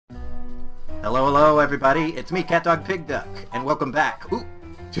Hello, hello, everybody. It's me, Cat Dog Pig Duck, and welcome back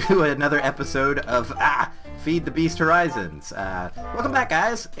to another episode of Feed the Beast Horizons. Welcome back,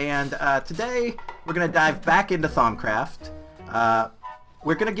 guys. And today we're gonna dive back into Thaumcraft.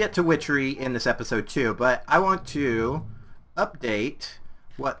 We're gonna get to witchery in this episode too, but I want to update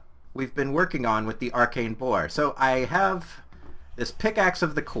what we've been working on with the Arcane Boar. So I have this Pickaxe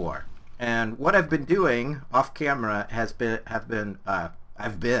of the Core, and what I've been doing off camera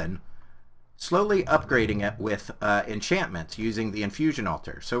I've been slowly upgrading it with enchantments using the Infusion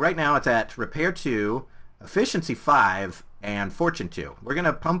Altar. So right now it's at Repair 2, Efficiency 5, and Fortune 2. We're going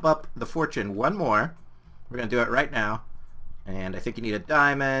to pump up the Fortune one more. We're going to do it right now. And I think you need a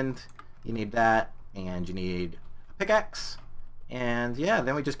diamond, you need that, and you need a pickaxe. And yeah,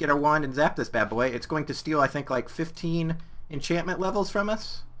 then we just get our wand and zap this bad boy. It's going to steal, I think, like 15 enchantment levels from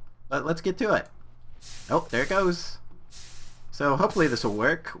us. But let's get to it. Oh, there it goes. So hopefully this will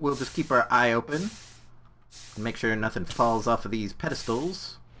work. We'll just keep our eye open and make sure nothing falls off of these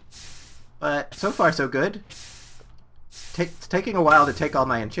pedestals. But so far so good. It's taking a while to take all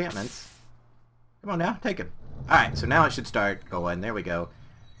my enchantments. Come on now, take them. Alright, so now it should start going. There we go.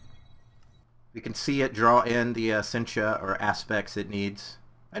 We can see it draw in the essentia or aspects it needs.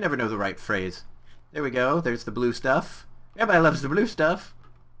 I never know the right phrase. There we go. There's the blue stuff. Everybody loves the blue stuff.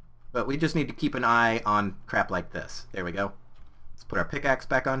 But we just need to keep an eye on crap like this. There we go. Let's put our pickaxe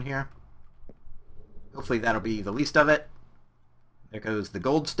back on here. Hopefully that'll be the least of it. There goes the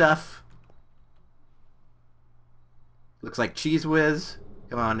gold stuff. Looks like Cheese Whiz.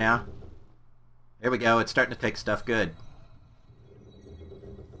 Come on now. There we go. It's starting to take stuff good.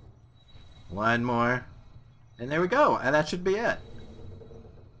 One more. And there we go. And that should be it.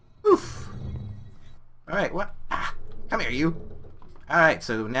 Oof. Alright, what? Ah, come here, you. Alright,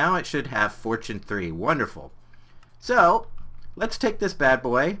 so now it should have Fortune 3. Wonderful. So, let's take this bad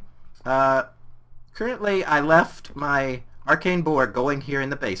boy. Currently, I left my Arcane Boar going here in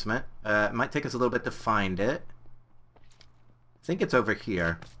the basement. It might take us a little bit to find it. I think it's over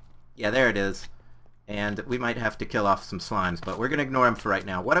here. Yeah, there it is. And we might have to kill off some slimes, but we're going to ignore them for right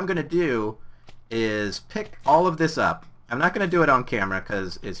now. What I'm going to do is pick all of this up. I'm not going to do it on camera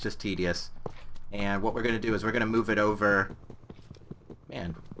because it's just tedious. And what we're going to do is we're going to move it over.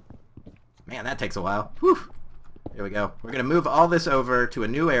 Man, that takes a while. Whew. There we go. We're going to move all this over to a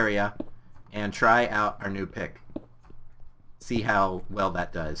new area and try out our new pick. See how well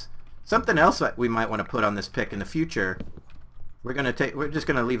that does. Something else that we might want to put on this pick in the future, we're just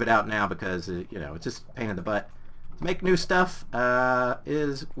going to leave it out now because you know, it's just a pain in the butt. To make new stuff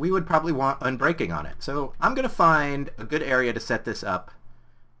is we would probably want unbreaking on it. So I'm going to find a good area to set this up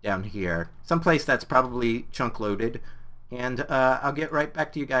down here. Someplace that's probably chunk loaded. And I'll get right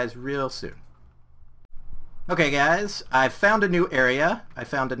back to you guys real soon. Okay guys, I've found a new area. I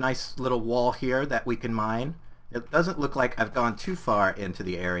found a nice little wall here that we can mine. It doesn't look like I've gone too far into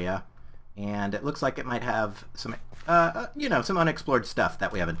the area. And it looks like it might have some, you know, some unexplored stuff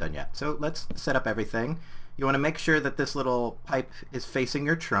that we haven't done yet. So let's set up everything. You want to make sure that this little pipe is facing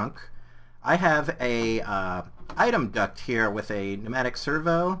your trunk. I have a item duct here with a pneumatic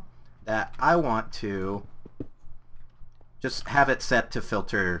servo that I want to just have it set to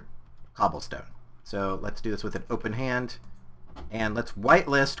filter cobblestone. So let's do this with an open hand. And let's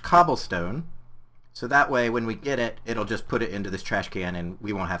whitelist cobblestone. So that way when we get it, it'll just put it into this trash can and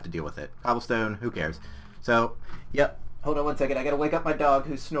we won't have to deal with it. Cobblestone, who cares? So, yep. Hold on one second. I gotta wake up my dog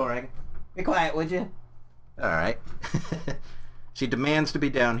who's snoring. Be quiet, would you? Alright. She demands to be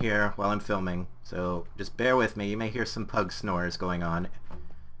down here while I'm filming. So just bear with me. You may hear some pug snores going on.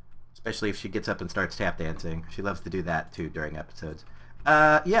 Especially if she gets up and starts tap dancing. She loves to do that too during episodes.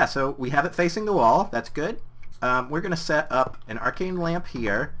 Yeah, so we have it facing the wall. That's good. We're going to set up an arcane lamp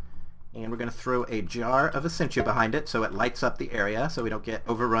here. And we're going to throw a jar of essentia behind it so it lights up the area so we don't get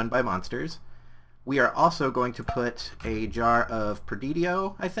overrun by monsters. We are also going to put a jar of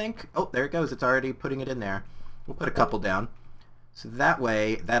Perdidio, I think. Oh, there it goes. It's already putting it in there. We'll put a couple down. So that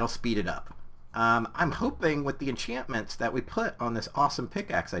way, that'll speed it up. I'm hoping with the enchantments that we put on this awesome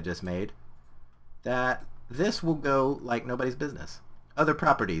pickaxe I just made that this will go like nobody's business. Other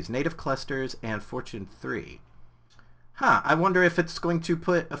properties, native clusters, and Fortune 3. Huh, I wonder if it's going to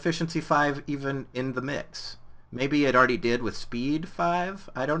put Efficiency 5 even in the mix. Maybe it already did with Speed 5?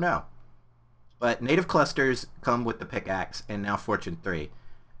 I don't know. But native clusters come with the pickaxe, and now Fortune 3.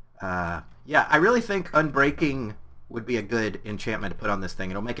 Yeah, I really think Unbreaking would be a good enchantment to put on this thing.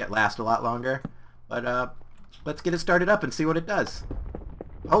 It'll make it last a lot longer. But let's get it started up and see what it does.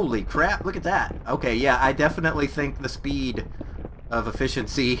 Holy crap, look at that. Okay, yeah, I definitely think the speed of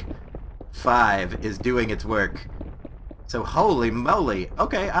Efficiency 5 is doing its work. So holy moly.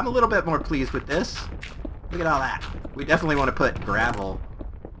 Okay, I'm a little bit more pleased with this. Look at all that. We definitely want to put gravel.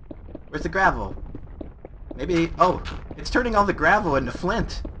 Where's the gravel? Maybe... Oh, it's turning all the gravel into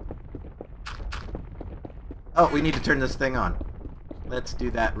flint. Oh, we need to turn this thing on. Let's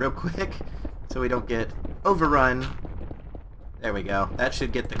do that real quick so we don't get overrun. There we go. That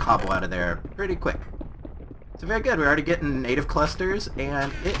should get the cobble out of there pretty quick. So very good. We're already getting native clusters,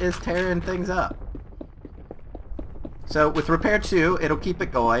 and it is tearing things up. So with Repair 2, it'll keep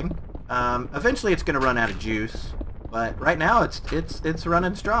it going. Eventually it's going to run out of juice, but right now it's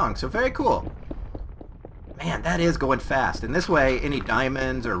running strong. So very cool. Man, that is going fast. And this way, any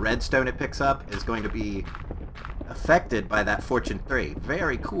diamonds or redstone it picks up is going to be affected by that Fortune 3.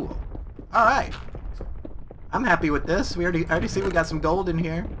 Very cool. Alright. I'm happy with this. I already see we got some gold in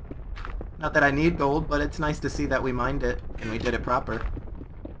here. Not that I need gold, but it's nice to see that we mined it and we did it proper.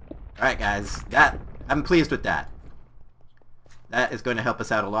 Alright guys, I'm pleased with that. That is going to help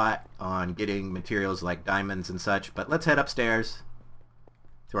us out a lot on getting materials like diamonds and such. But let's head upstairs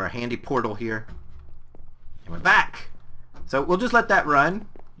to our handy portal here. And we're back! So we'll just let that run.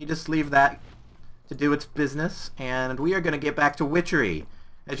 You just leave that to do its business. And we are going to get back to witchery.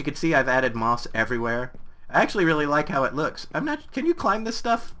 As you can see, I've added moss everywhere. I actually really like how it looks. Can you climb this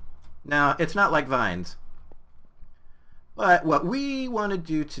stuff? No, it's not like vines. But what we want to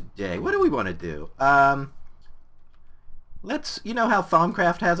do today, what do we want to do? You know how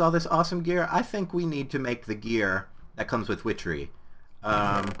Thaumcraft has all this awesome gear? I think we need to make the gear that comes with witchery.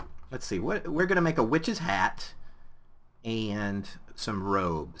 Let's see, we're going to make a witch's hat and some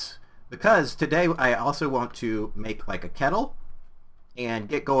robes. Because today I also want to make like a kettle and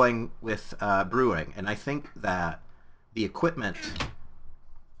get going with brewing. And I think that the equipment,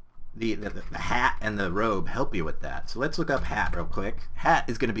 the hat and the robe help you with that. So let's look up hat real quick. Hat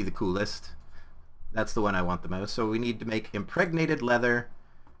is going to be the coolest. That's the one I want the most. So we need to make impregnated leather.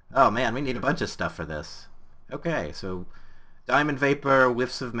 Oh man, we need a bunch of stuff for this. Okay, so diamond vapor,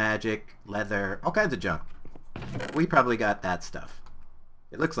 whiffs of magic, leather, all kinds of junk. We probably got that stuff.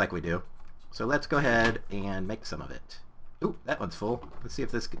 It looks like we do. So let's go ahead and make some of it. Ooh, that one's full. Let's see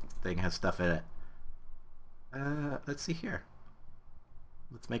if this thing has stuff in it. Let's see here.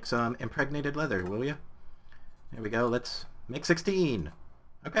 Let's make some impregnated leather, will you? There we go. Let's make 16.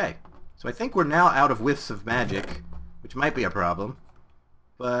 Okay. So I think we're now out of whiffs of magic, which might be a problem.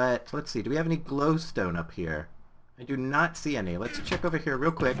 But let's see. Do we have any glowstone up here? I do not see any. Let's check over here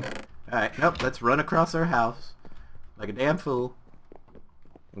real quick. Alright, nope. Let's run across our house like a damn fool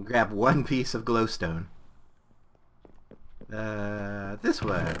and grab one piece of glowstone. This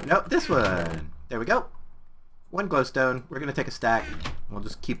one. Nope, this one. There we go. One glowstone. We're going to take a stack. We'll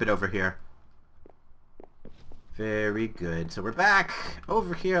just keep it over here. Very good. So we're back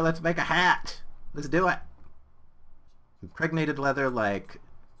over here. Let's make a hat. Let's do it. Impregnated leather like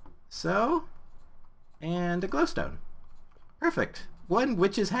so. And a glowstone. Perfect. One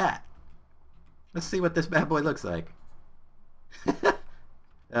witch's hat. Let's see what this bad boy looks like.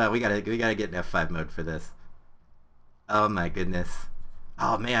 We gotta get in F5 mode for this. Oh my goodness.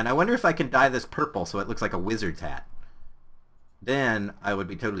 Oh man, I wonder if I can dye this purple so it looks like a wizard's hat. Then I would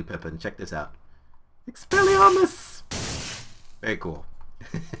be totally pippin'. Check this out. Expelliarmus! Very cool.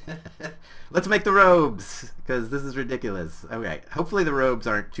 Let's make the robes, because this is ridiculous. Okay, hopefully the robes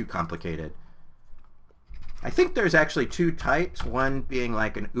aren't too complicated. I think there's actually two types, one being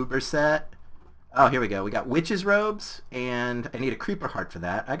like an uber set. Oh, here we go. We got witch's robes, and I need a creeper heart for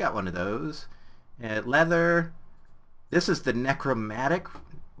that. I got one of those. Leather. This is the necromantic,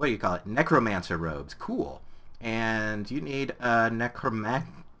 what do you call it? Necromancer robes. Cool. And you need a necromantic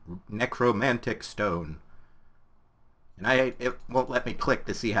stone. And it won't let me click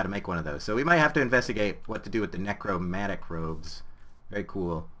to see how to make one of those. So we might have to investigate what to do with the necromantic robes. Very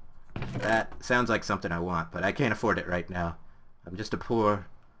cool. That sounds like something I want, but I can't afford it right now. I'm just a poor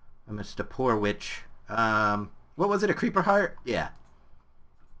witch. What was it, a creeper heart? Yeah.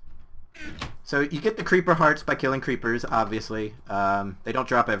 So you get the creeper hearts by killing creepers, obviously. They don't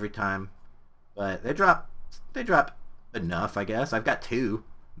drop every time, but they drop enough, I guess. I've got 2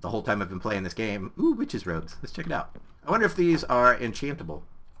 the whole time I've been playing this game. Ooh, witch's robes. Let's check it out. I wonder if these are enchantable.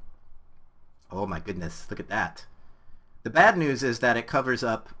 Oh my goodness, look at that. The bad news is that it covers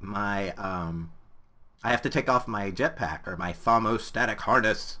up my, I have to take off my jetpack, or my thermostatic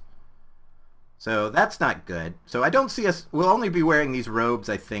harness. So that's not good. So I don't see us, we'll only be wearing these robes,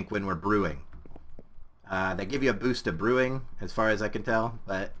 I think, when we're brewing. They give you a boost of brewing, as far as I can tell,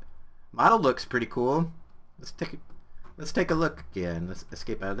 but model looks pretty cool. Let's take a look again. Let's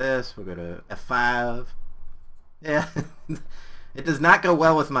escape out of this. We'll go to F5. Yeah, it does not go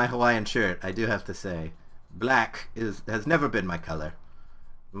well with my Hawaiian shirt, I do have to say. Black has never been my color.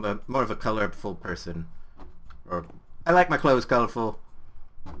 I'm more of a colorful person. Or I like my clothes colorful.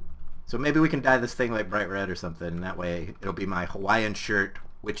 So maybe we can dye this thing like bright red or something. And that way it'll be my Hawaiian shirt,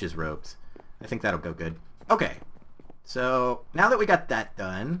 witch's robes. I think that'll go good. Okay. So now that we got that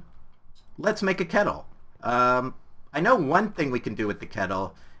done, let's make a kettle. I know one thing we can do with the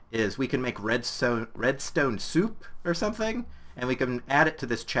kettle is we can make redstone soup or something, and we can add it to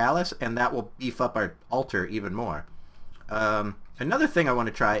this chalice, and that will beef up our altar even more. Another thing I want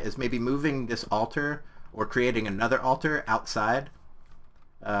to try is maybe moving this altar or creating another altar outside,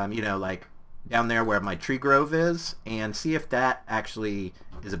 you know, like down there where my tree grove is, and see if that actually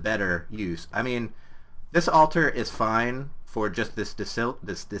is a better use. I mean, this altar is fine for just this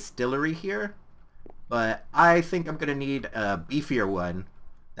distillery here, but I think I'm going to need a beefier one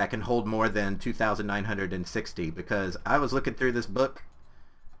that can hold more than 2,960, because I was looking through this book.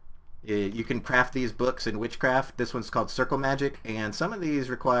 You can craft these books in witchcraft. This one's called Circle Magic, and some of these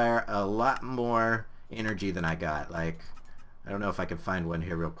require a lot more energy than I got. Like, I don't know if I can find one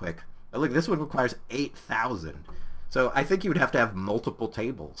here real quick. But look, this one requires 8,000. So I think you would have to have multiple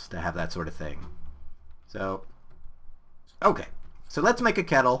tables to have that sort of thing. So, okay. So let's make a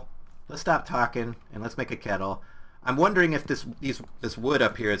kettle. Let's stop talking and let's make a kettle. I'm wondering if this wood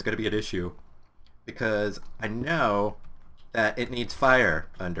up here is going to be an issue, because I know that it needs fire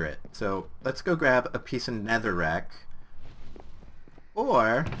under it. So let's go grab a piece of netherrack.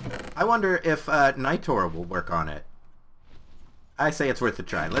 Or I wonder if Nitor will work on it. I say it's worth a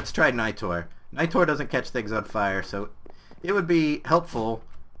try. Let's try Nitor. Nitor doesn't catch things on fire, so it would be helpful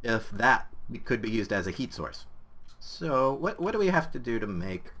if that could be used as a heat source. So what do we have to do to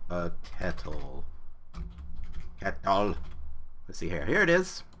make a kettle? Kettle. Let's see here. Here it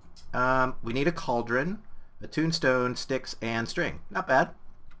is. We need a cauldron, a tombstone, sticks, and string. Not bad.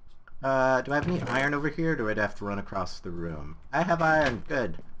 Do I have any iron over here, or do I have to run across the room? I have iron.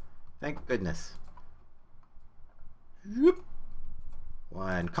 Good. Thank goodness.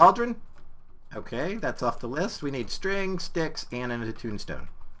 One cauldron. Okay, that's off the list. We need string, sticks, and a tombstone.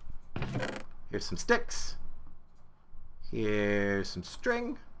 Here's some sticks. Here's some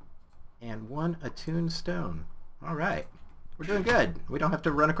string. And one attuned stone. Alright. We're doing good. We don't have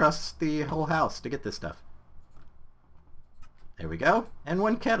to run across the whole house to get this stuff. There we go. And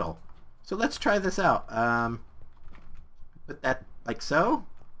one kettle. So let's try this out. Put that like so.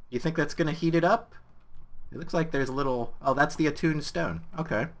 You think that's going to heat it up? It looks like there's a little... Oh, that's the attuned stone.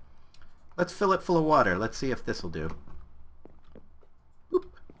 Okay. Let's fill it full of water. Let's see if this will do.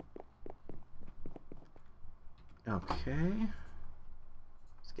 Oop. Okay.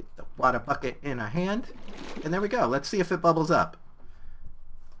 Let's get the water bucket in our hand. And there we go. Let's see if it bubbles up.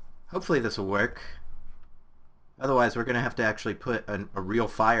 Hopefully this will work. Otherwise, we're going to have to actually put a real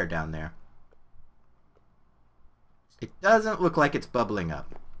fire down there. It doesn't look like it's bubbling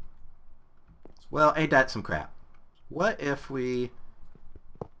up. Well, ain't that some crap? What if we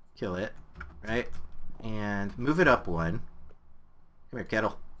kill it, right? And move it up one. Come here,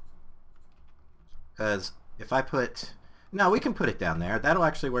 kettle. Because if I put... No, we can put it down there. That'll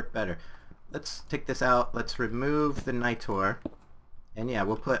actually work better. Let's take this out. Let's remove the Nitor. And yeah,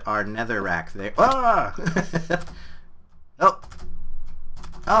 we'll put our netherrack there. Ah! Oh!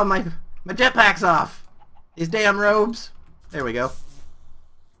 Oh, my jetpack's off! These damn robes! There we go.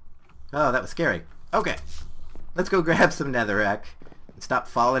 Oh, that was scary. Okay. Let's go grab some netherrack and stop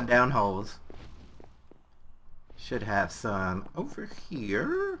falling down holes. Should have some over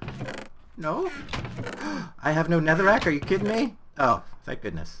here. No? I have no netherrack? Are you kidding me? Oh, thank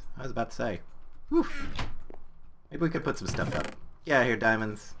goodness. I was about to say. Whew. Maybe we could put some stuff up. Yeah, here,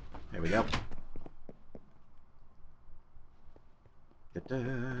 diamonds. There we go.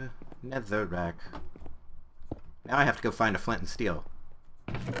 Netherrack. Now I have to go find a flint and steel.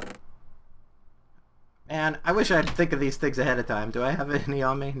 Man, I wish I'd think of these things ahead of time. Do I have any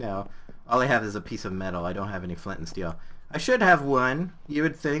on me? No. All I have is a piece of metal. I don't have any flint and steel. I should have one, you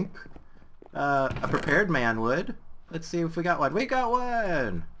would think. A prepared man would. Let's see if we got one. We got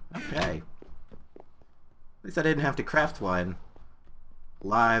one! Okay. At least I didn't have to craft one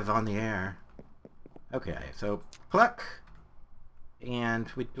live on the air. Okay, so pluck. And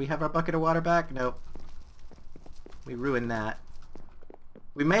we have our bucket of water back? Nope. We ruined that.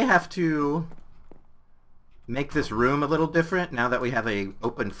 We may have to make this room a little different now that we have a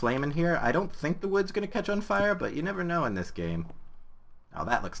open flame in here. I don't think the wood's going to catch on fire, but you never know in this game. Oh,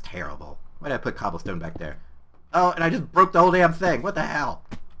 that looks terrible. Why did I put cobblestone back there? Oh, and I just broke the whole damn thing. What the hell?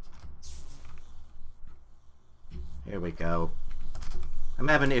 Here we go. I'm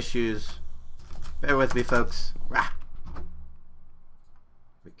having issues. Bear with me, folks. Rah.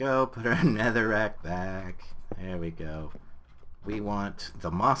 we go. Put our netherrack back. There we go. We want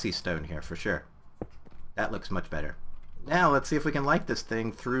the mossy stone here for sure. That looks much better. Now let's see if we can light this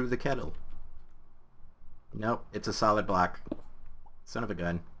thing through the kettle. Nope, it's a solid block. Son of a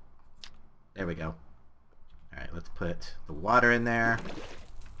gun. There we go. Alright, let's put the water in there.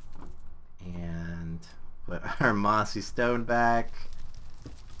 And put our mossy stone back.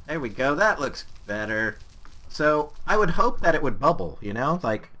 There we go, that looks better. So, I would hope that it would bubble, you know?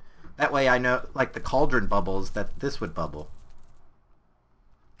 Like, that way I know, like the cauldron bubbles, that this would bubble.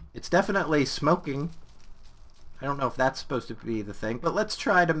 It's definitely smoking. I don't know if that's supposed to be the thing, but let's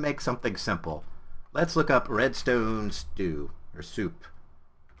try to make something simple. Let's look up redstone stew, or soup.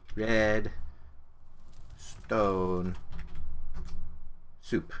 Redstone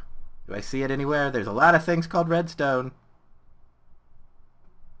soup. Do I see it anywhere? There's a lot of things called redstone.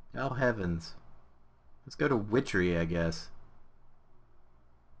 Oh heavens. Let's go to witchery, I guess.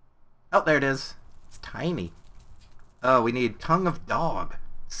 Oh, there it is. It's tiny. Oh, we need tongue of dog.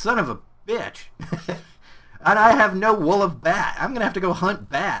 Son of a bitch. And I have no wool of bat. I'm gonna have to go hunt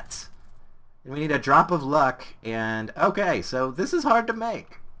bats. And we need a drop of luck. And okay, so this is hard to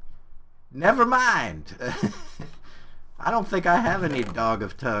make. Never mind. I don't think I have any tongue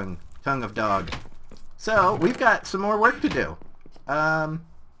of dog. So we've got some more work to do.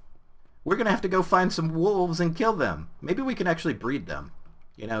 We're gonna have to go find some wolves and kill them. Maybe we can actually breed them.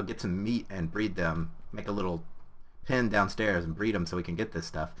 You know, get some meat and breed them. Make a little pen downstairs and breed them so we can get this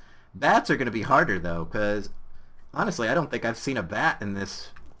stuff. Bats are gonna be harder though, because honestly, I don't think I've seen a bat in this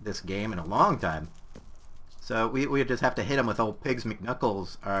game in a long time. So we just have to hit them with old Pigs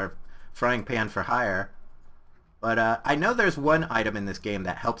McKnuckles, our frying pan for hire. But I know there's one item in this game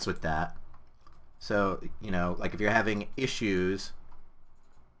that helps with that. So, you know, like if you're having issues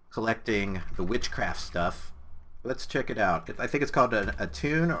collecting the witchcraft stuff, let's check it out. I think it's called an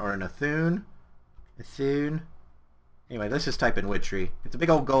attune or an athune. Athune. Anyway, let's just type in witchery. It's a big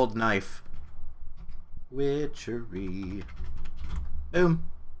old gold knife. Witchery. Boom.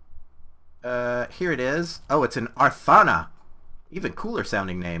 Here it is. Oh, it's an Arthana. Even cooler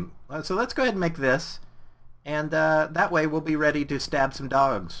sounding name. So let's go ahead and make this. And that way we'll be ready to stab some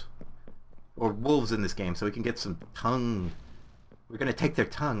dogs. Or wolves in this game, so we can get some tongue. We're gonna take their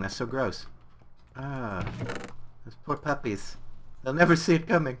tongue. That's so gross. Ah, those poor puppies. They'll never see it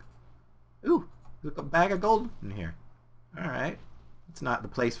coming. Ooh, look, a bag of gold in here. Alright. It's not the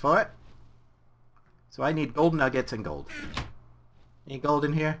place for it. So I need gold nuggets and gold. Any gold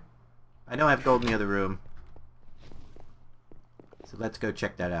in here? I know I have gold in the other room. So let's go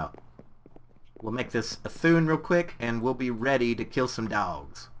check that out. We'll make this a thune real quick and we'll be ready to kill some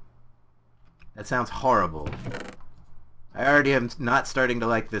dogs. That sounds horrible. I already am not starting to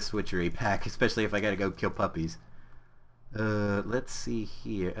like this witchery pack, especially if I gotta go kill puppies. Let's see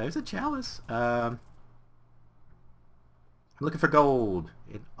here. There's a chalice. I'm looking for gold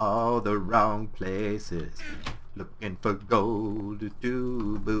in all the wrong places. Looking for gold.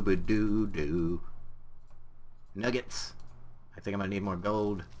 Do boo ba doo doo. Nuggets. I think I'm gonna need more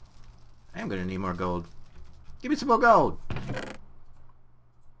gold. I am gonna need more gold. Give me some more gold.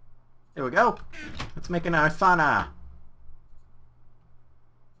 There we go. Let's make an Arthana.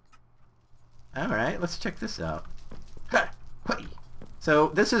 Alright, let's check this out. So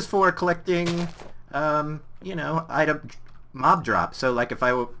this is for collecting, you know, item mob drop. So like if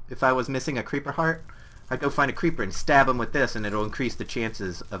I was missing a creeper heart, I'd go find a creeper and stab him with this and it'll increase the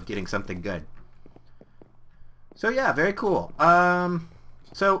chances of getting something good. So yeah, very cool.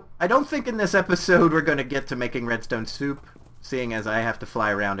 So I don't think in this episode we're going to get to making redstone soup, seeing as I have to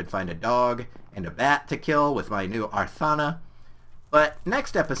fly around and find a dog and a bat to kill with my new Arthana. But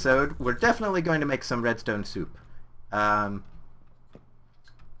next episode, we're definitely going to make some redstone soup. For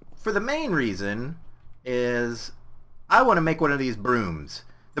the main reason is I want to make one of these brooms.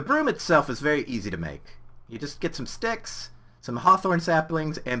 The broom itself is very easy to make. You just get some sticks, some hawthorn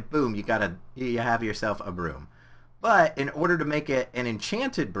saplings, and boom, you have yourself a broom. But in order to make it an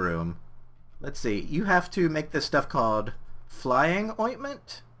enchanted broom, let's see, you have to make this stuff called flying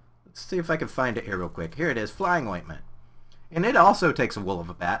ointment. Let's see if I can find it here real quick. Here it is, flying ointment. And it also takes a wool of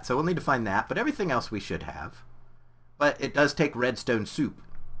a bat, so we'll need to find that, but everything else we should have. But it does take redstone soup.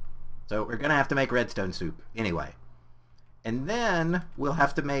 So we're going to have to make redstone soup anyway. And then we'll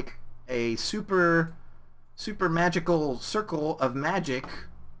have to make a super magical circle of magic.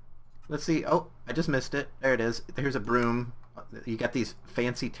 Let's see. Oh, I just missed it. There it is. Here's a broom. You got these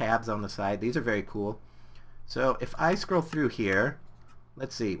fancy tabs on the side. These are very cool. So if I scroll through here,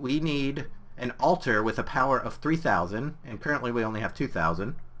 let's see. We need an altar with a power of 3,000, and currently we only have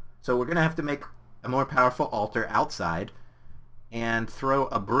 2,000. So we're going to have to make a more powerful altar outside. and throw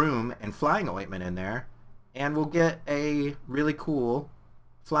a broom and flying ointment in there, and we'll get a really cool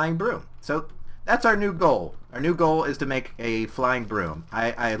flying broom. So that's our new goal. Our new goal is to make a flying broom.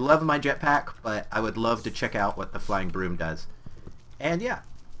 I love my jetpack, but I would love to check out what the flying broom does. And yeah,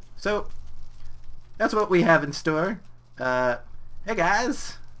 so that's what we have in store. Hey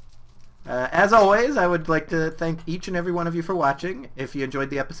guys! As always, I would like to thank each and every one of you for watching. If you enjoyed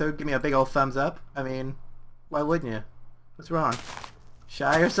the episode, give me a big old thumbs up. I mean, why wouldn't you? What's wrong?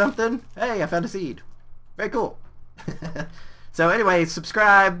 Shy or something? Hey, I found a seed. Very cool. So anyway,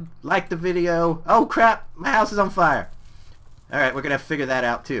 subscribe, like the video. Oh crap, my house is on fire. Alright, we're going to figure that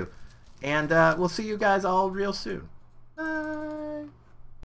out too. And we'll see you guys all real soon. Bye.